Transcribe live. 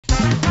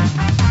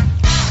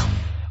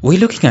We're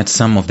looking at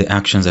some of the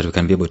actions that we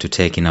can be able to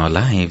take in our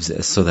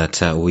lives so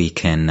that we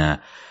can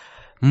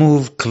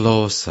move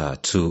closer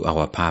to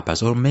our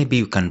purpose, or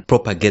maybe we can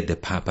propagate the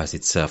purpose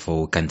itself,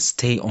 or we can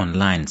stay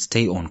online,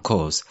 stay on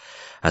course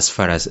as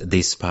far as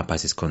this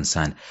purpose is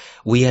concerned.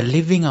 We are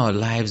living our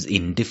lives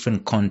in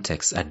different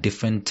contexts at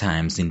different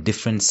times, in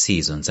different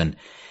seasons, and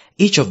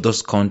each of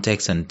those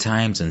contexts and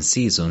times and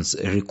seasons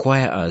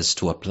require us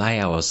to apply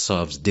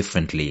ourselves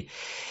differently.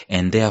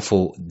 And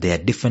therefore, there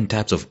are different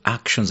types of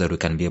actions that we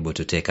can be able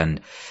to take.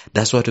 And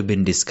that's what we've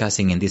been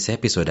discussing in this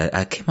episode.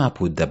 I came up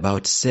with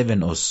about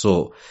 7 or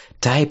so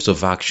types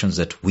of actions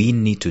that we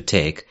need to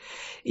take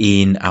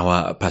in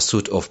our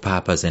pursuit of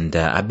purpose. And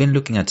I've been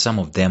looking at some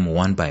of them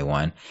one by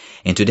one.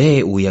 And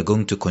today we are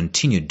going to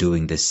continue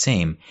doing the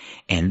same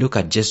and look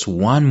at just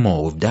one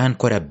more. We've done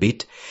quite a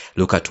bit.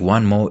 Look at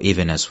one more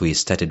even as we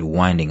started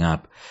winding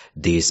up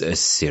this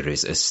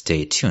series.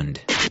 Stay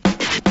tuned.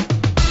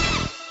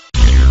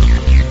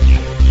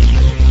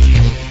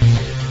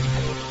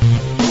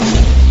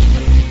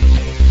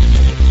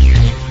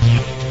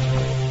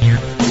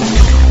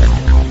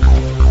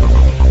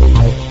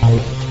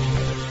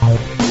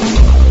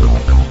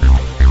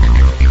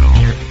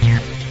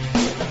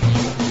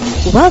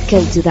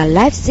 Welcome to the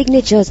Life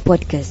Signatures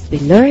podcast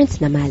with Lawrence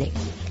Namale.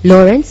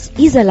 Lawrence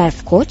is a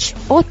life coach,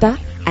 author,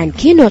 and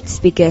keynote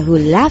speaker who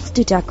loves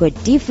to tackle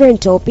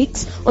different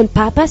topics on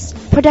purpose,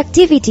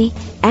 productivity,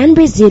 and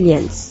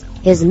resilience.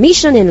 His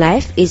mission in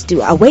life is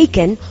to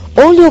awaken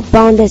all your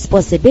boundless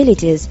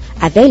possibilities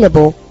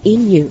available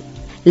in you.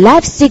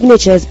 Life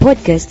Signatures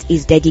podcast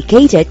is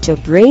dedicated to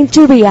bring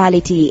to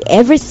reality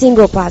every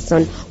single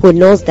person who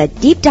knows that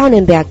deep down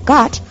in their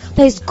gut,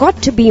 there's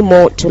got to be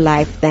more to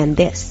life than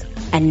this.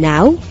 And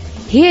now,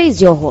 here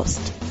is your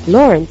host,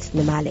 Lawrence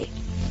Namale.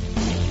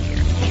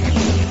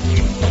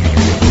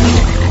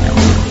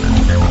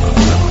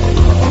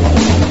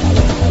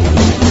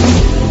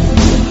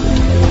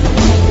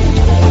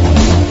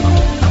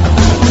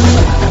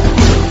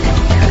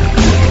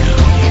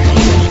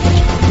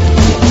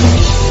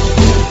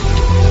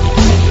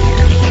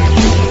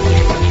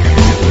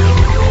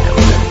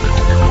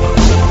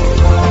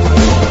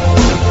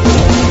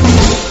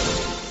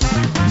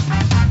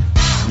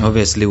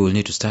 Obviously, we'll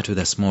need to start with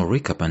a small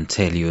recap and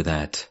tell you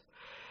that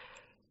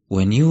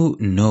when you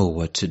know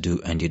what to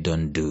do and you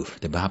don't do,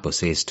 the Bible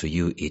says to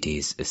you it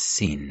is a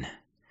sin.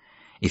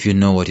 If you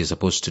know what you're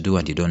supposed to do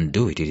and you don't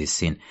do it, it is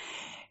sin.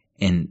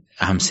 And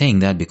I'm saying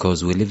that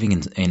because we're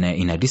living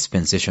in a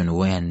dispensation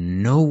where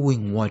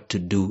knowing what to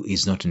do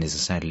is not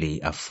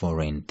necessarily a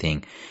foreign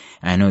thing.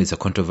 I know it's a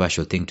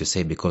controversial thing to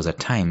say because at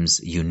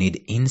times you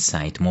need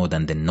insight more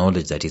than the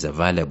knowledge that is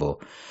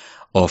available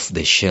off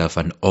the shelf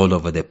and all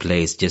over the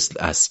place, just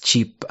as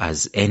cheap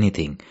as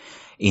anything.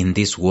 In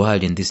this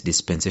world, in this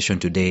dispensation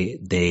today,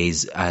 there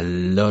is a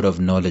lot of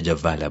knowledge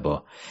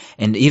available.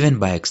 And even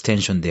by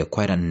extension, there are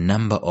quite a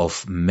number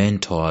of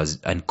mentors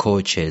and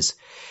coaches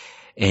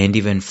and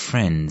even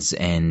friends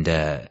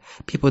and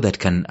people that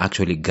can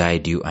actually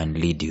guide you and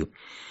lead you.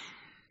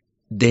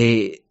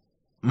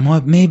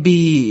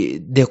 Maybe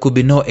there could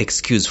be no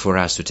excuse for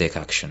us to take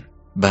action,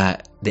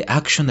 but the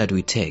action that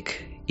we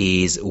take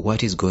is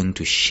what is going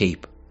to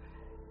shape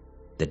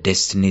the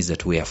destinies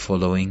that we are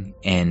following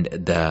and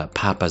the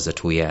purpose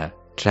that we are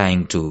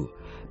trying to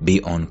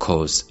be on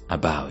course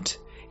about.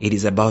 It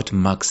is about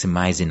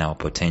maximizing our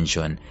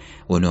potential. And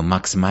when we're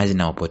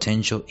maximizing our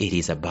potential, it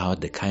is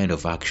about the kind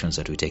of actions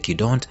that we take. You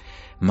don't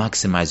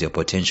maximize your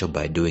potential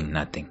by doing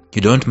nothing.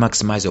 You don't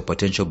maximize your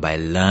potential by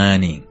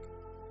learning.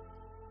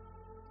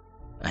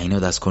 I know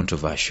that's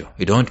controversial.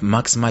 You don't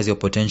maximize your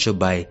potential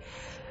by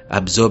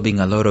absorbing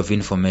a lot of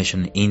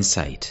information,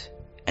 insight,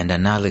 and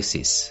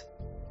analysis.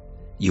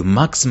 You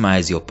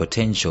maximize your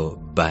potential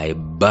by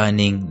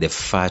burning the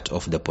fat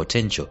of the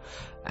potential,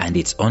 and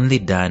it's only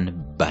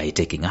done by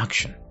taking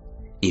action.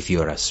 If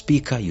you're a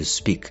speaker, you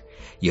speak.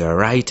 You're a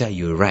writer,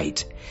 you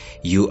write.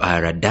 You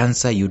are a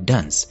dancer, you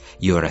dance.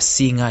 You're a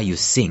singer, you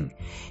sing.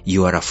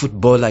 You are a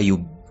footballer,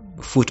 you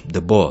foot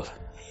the ball.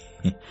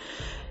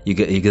 You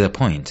get the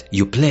point.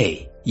 You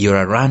play. You're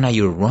a runner,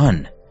 you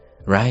run.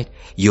 Right?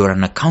 You're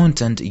an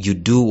accountant, you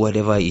do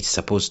whatever it's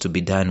supposed to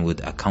be done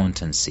with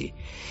accountancy.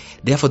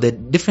 Therefore, the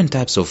different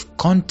types of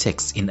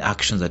contexts in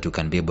actions that you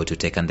can be able to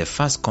take. And the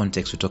first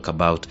context we talked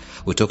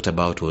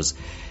about was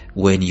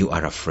when you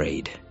are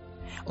afraid.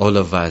 All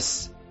of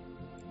us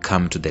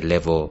come to the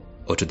level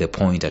or to the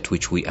point at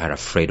which we are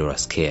afraid or are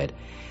scared.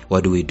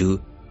 What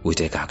do? We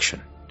take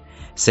action.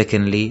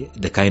 Secondly,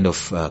 the kind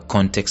of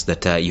context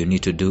that you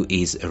need to do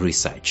is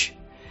research.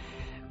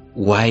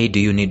 Why do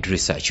you need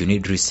research? You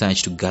need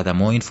research to gather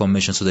more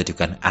information so that you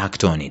can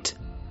act on it.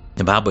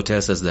 The Bible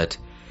tells us that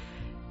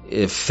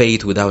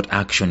faith without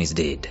action is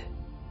dead.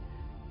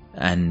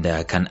 And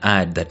can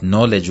add that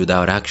knowledge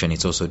without action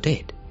is also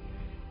dead.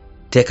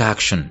 Take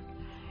action.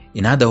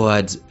 In other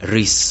words,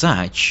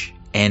 research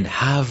and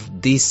have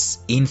this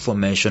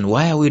information.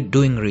 Why are we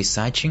doing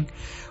researching?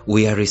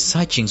 We are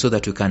researching so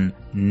that we can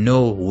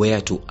know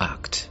where to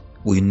act.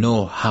 We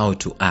know how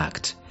to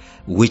act.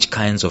 which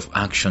kinds of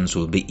actions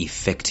will be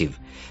effective.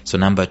 So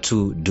number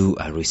 2, do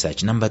a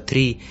research. Number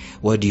 3,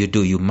 what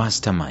do? You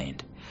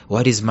mastermind.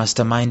 What is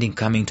masterminding?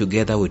 Coming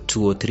together with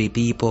 2 or 3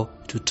 people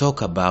to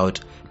talk about,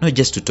 not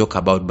just to talk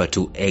about, but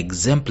to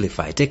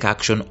exemplify, take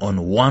action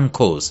on one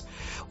cause,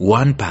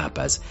 one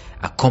purpose,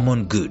 a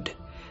common good,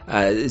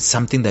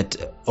 something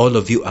that all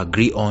of you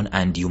agree on,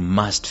 and you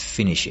must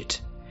finish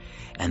it.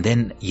 And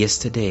then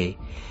yesterday,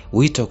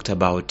 we talked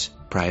about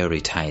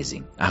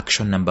prioritizing.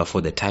 Action number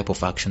 4, the type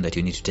of action that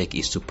you need to take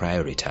is to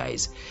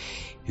prioritize.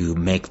 You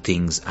make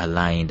things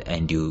aligned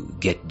and you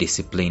get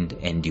disciplined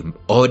and you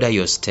order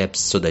your steps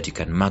so that you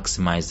can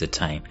maximize the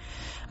time.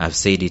 I've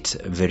said it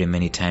very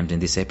many times in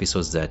these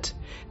episodes that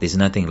there's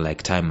nothing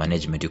like time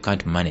management. You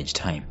can't manage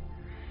time.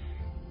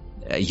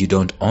 You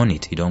don't own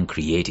it. You don't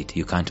create it.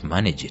 You can't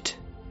manage it.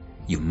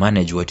 You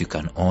manage what you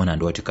can own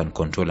and what you can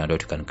control and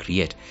what you can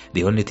create.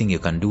 The only thing you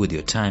can do with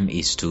your time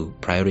is to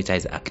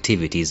prioritize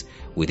activities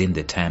within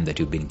the time that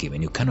you've been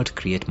given. You cannot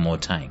create more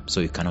time, so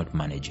you cannot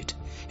manage it.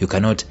 You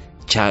cannot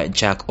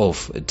check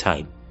off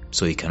time,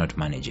 so you cannot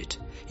manage it.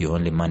 You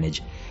only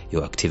manage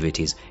your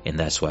activities, and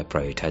that's why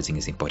prioritizing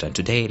is important.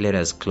 Today, let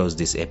us close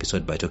this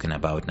episode by talking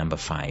about number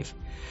 5.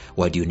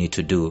 What do you need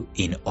to do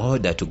in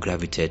order to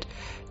gravitate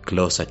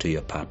closer to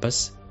your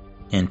purpose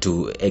and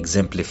to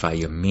exemplify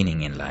your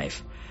meaning in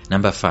life?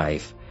 Number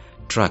 5,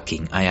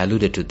 tracking. I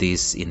alluded to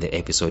this in the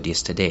episode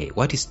yesterday.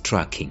 What is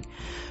tracking?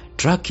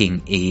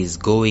 Tracking is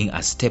going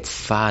a step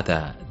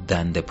further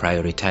than the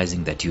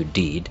prioritizing that you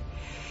did.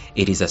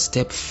 It is a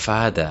step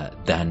further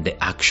than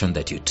the action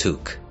that you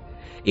took.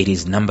 It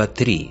is number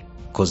 3,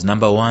 because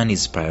number 1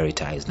 is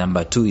prioritize,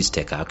 number 2 is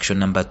take action,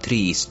 number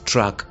 3 is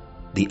track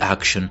the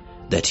action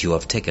that you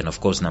have taken. Of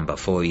course, number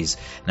 4 is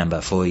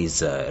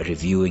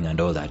reviewing and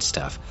all that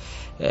stuff.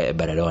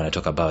 But I don't want to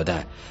talk about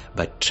that.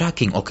 But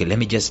tracking, okay, let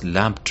me just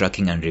lump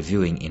tracking and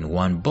reviewing in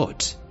one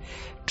boat.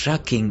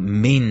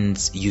 Tracking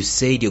means you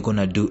said you're going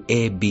to do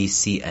A, B,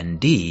 C, and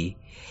D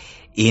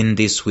in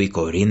this week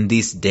or in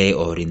this day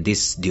or in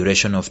this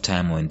duration of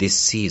time or in this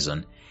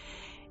season.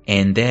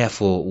 And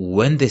therefore,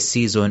 when the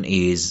season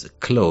is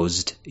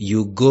closed,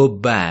 you go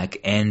back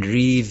and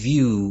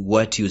review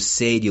what you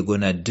said you're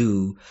going to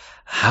do,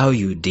 how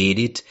you did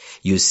it.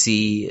 You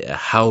see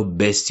how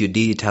best you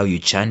did it, how you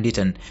channed it,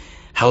 and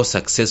how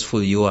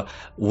successful you are,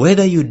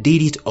 whether you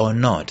did it or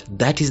not.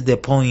 That is the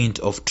point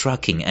of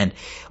tracking. And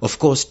of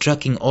course,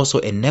 tracking also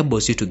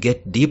enables you to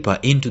get deeper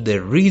into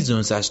the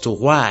reasons as to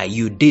why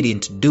you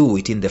didn't do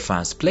it in the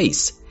first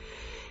place.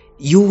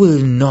 You will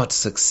not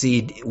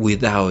succeed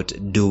without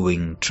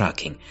doing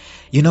tracking.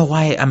 You know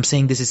why I'm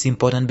saying this is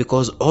important?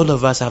 Because all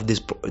of us have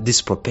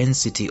this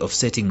propensity of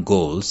setting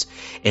goals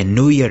and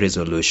New Year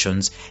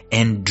resolutions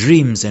and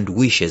dreams and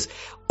wishes.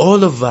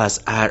 All of us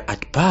are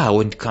at par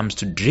when it comes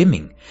to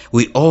dreaming.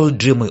 We all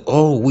dream, we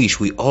all wish,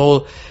 we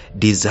all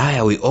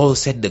desire, we all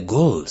set the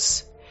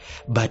goals.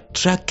 But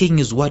tracking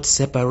is what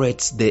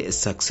separates the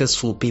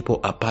successful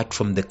people apart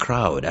from the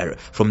crowd, or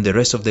from the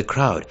rest of the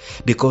crowd.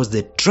 Because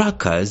the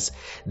trackers,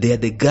 they are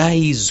the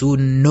guys who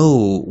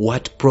know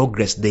what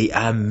progress they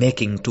are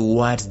making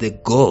towards the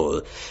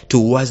goal,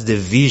 towards the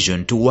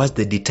vision, towards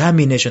the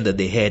determination that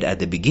they had at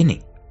the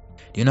beginning.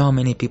 Do you know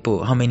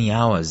how many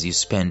hours you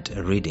spent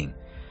reading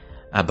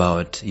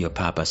about your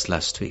purpose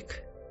last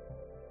week?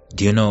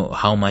 Do you know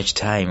how much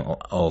time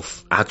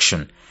of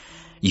action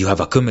you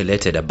have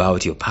accumulated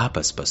about your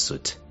purpose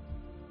pursuit?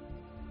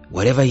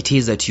 Whatever it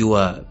is that you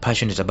are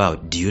passionate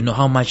about, do you know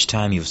how much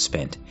time you've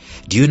spent?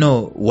 Do you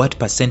know what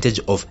percentage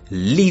of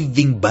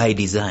living by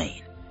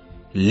design?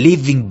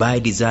 Living by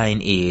design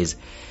is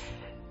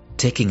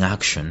taking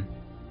action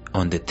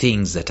on the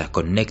things that are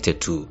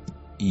connected to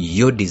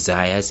your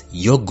desires,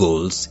 your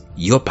goals,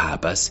 your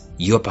purpose,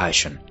 your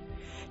passion.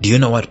 Do you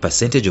know what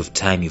percentage of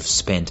time you've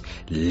spent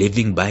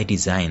living by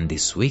design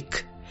this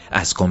week,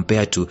 as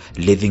compared to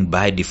living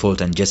by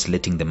default and just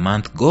letting the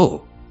month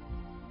go?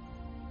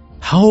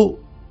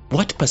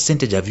 What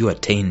percentage have you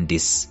attained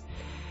this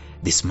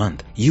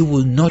month? You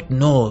will not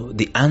know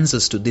the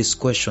answers to these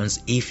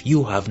questions if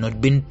you have not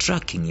been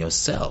tracking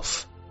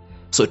yourself.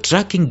 So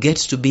tracking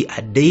gets to be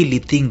a daily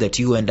thing that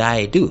you and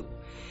I do.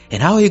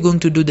 And how are you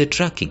going to do the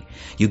tracking?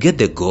 You get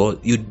the goal,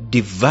 you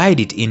divide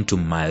it into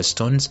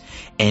milestones,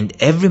 and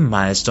every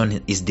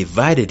milestone is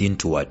divided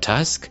into a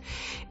task,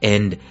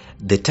 and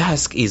the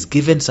task is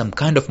given some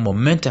kind of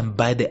momentum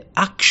by the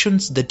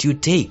actions that you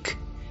take.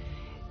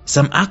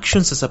 Some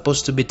actions are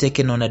supposed to be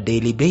taken on a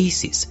daily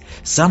basis.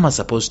 Some are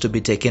supposed to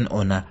be taken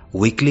on a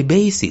weekly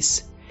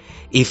basis.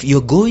 If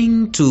you're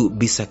going to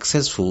be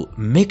successful,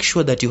 make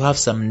sure that you have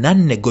some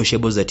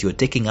non-negotiables that you're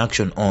taking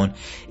action on,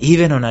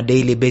 even on a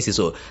daily basis.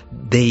 So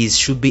there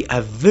should be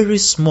a very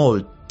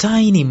small,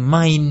 tiny,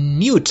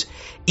 minute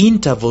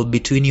interval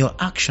between your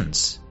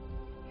actions.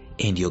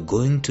 And you're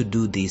going to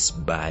do this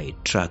by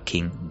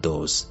tracking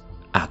those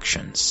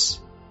actions.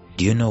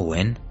 Do you know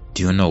when?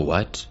 Do you know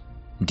what?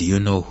 Do you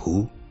know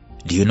who?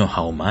 Do you know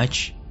how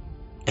much?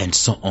 And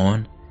so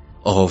on,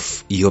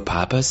 of your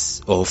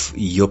purpose, of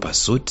your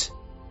pursuit.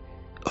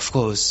 Of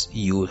course,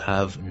 you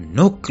have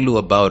no clue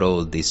about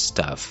all this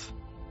stuff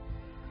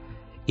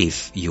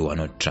if you are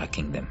not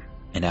tracking them.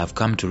 And I've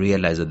come to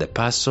realize that the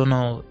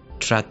personal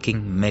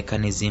tracking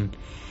mechanism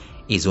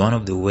is one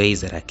of the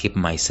ways that I keep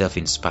myself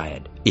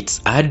inspired. It's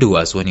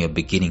arduous when you're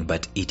beginning,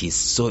 but it is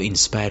so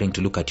inspiring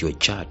to look at your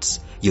charts,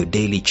 your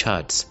daily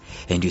charts,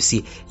 and you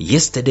see,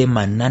 yesterday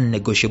my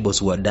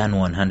non-negotiables were done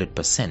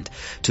 100%.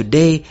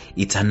 Today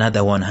it's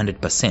another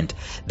 100%.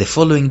 The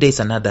following day it's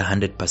another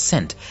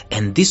 100%.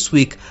 And this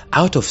week,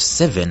 out of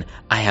 7,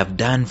 I have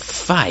done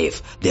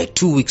 5. There are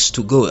 2 weeks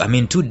to go.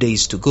 2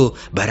 days to go,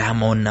 but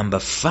I'm on number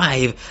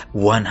 5,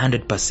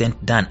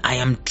 100% done. I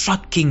am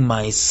tracking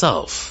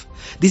myself.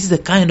 This is the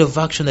kind of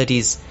action that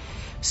is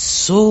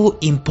so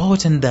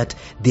important that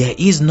there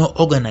is no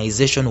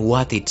organization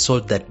worth its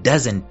salt that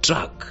doesn't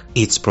track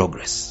its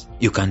progress.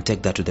 You can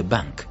take that to the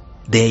bank.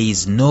 There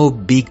is no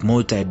big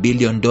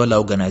multi-billion-dollar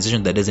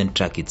organization that doesn't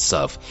track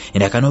itself.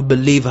 And I cannot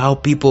believe how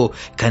people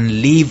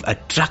can live a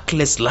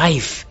trackless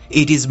life.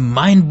 It is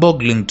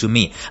mind-boggling to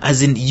me.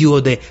 As in, you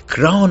are the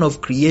crown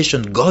of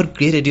creation. God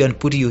created you and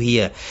put you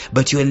here.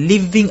 But you are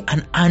living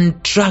an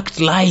untracked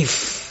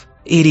life.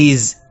 It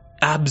is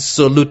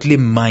absolutely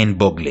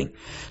mind-boggling.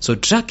 So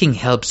tracking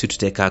helps you to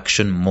take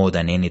action more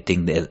than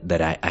anything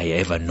that I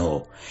ever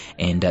know.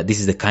 And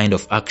this is the kind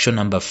of action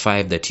number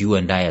 5 that you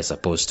and I are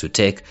supposed to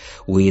take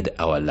with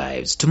our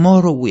lives.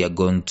 Tomorrow we are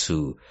going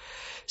to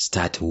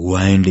start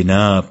winding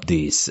up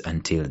this.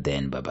 Until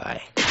then,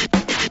 bye-bye.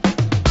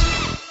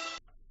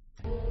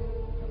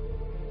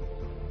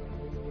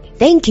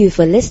 Thank you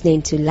for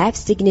listening to Life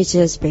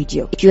Signatures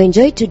Radio. If you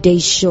enjoyed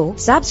today's show,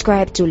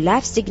 subscribe to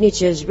Life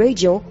Signatures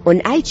Radio on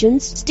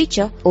iTunes,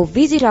 Stitcher, or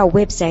visit our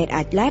website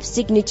at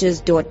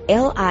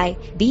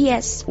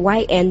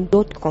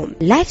lifesignatures.libsyn.com.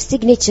 Life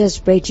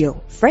Signatures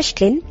Radio, fresh,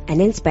 clean,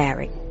 and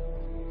inspiring.